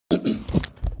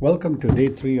Welcome to day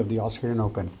 3 of the Australian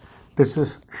Open. This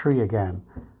is Shri again.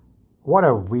 What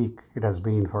a week it has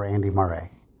been for Andy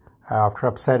Murray. After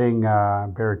upsetting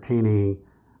Berrettini,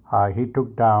 he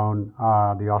took down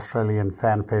the Australian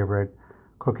fan favorite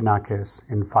Kokkinakis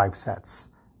in 5 sets.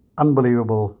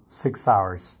 Unbelievable 6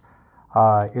 hours.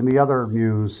 In the other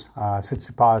news,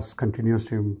 Tsitsipas continues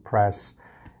to impress,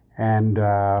 and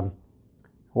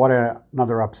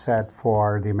another upset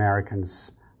for the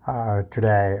Americans.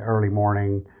 Today, early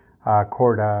morning,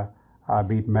 Korda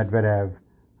beat Medvedev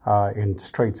in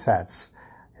straight sets.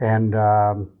 And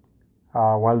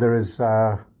while there is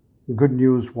good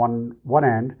news one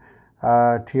end,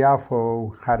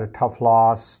 Tiafoe had a tough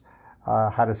loss,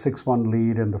 had a 6-1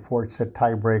 lead in the 4th set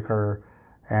tiebreaker,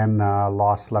 and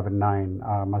lost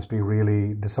 11-9. Must be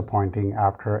really disappointing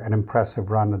after an impressive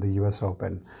run at the US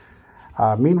Open.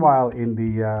 Meanwhile, in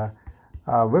the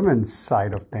women's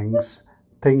side of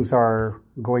things are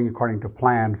going according to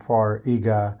plan for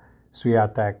Iga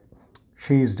Swiatek.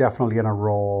 She's definitely in a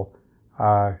roll.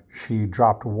 She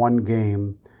dropped 1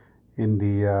 game in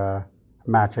the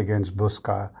match against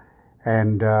Buska.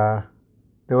 And there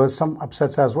was some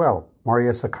upsets as well.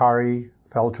 Maria Sakkari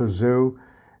fell to Zhu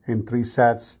in 3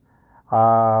 sets.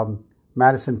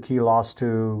 Madison Key lost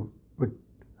to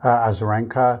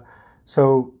Azarenka.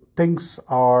 So things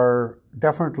are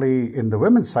definitely, in the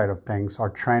women's side of things, are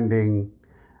trending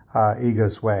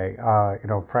Iga's way.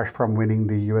 Fresh from winning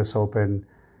the US Open,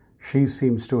 she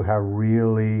seems to have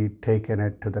really taken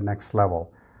it to the next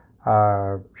level.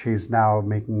 She's now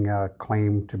making a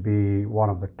claim to be one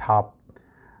of the top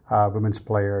women's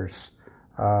players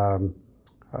in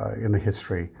the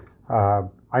history.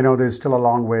 I know there's still a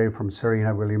long way from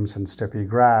Serena Williams and Steffi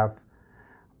Graf,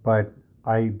 but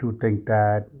I do think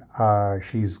that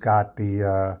she's got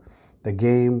the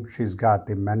game, she's got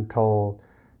the mental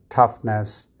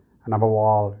toughness, and above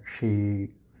all, she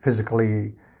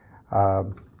physically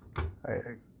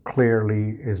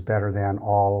clearly is better than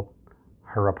all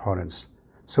her opponents.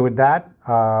 So with that,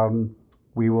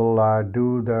 we will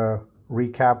do the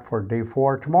recap for day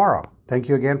 4 tomorrow. Thank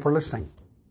you again for listening.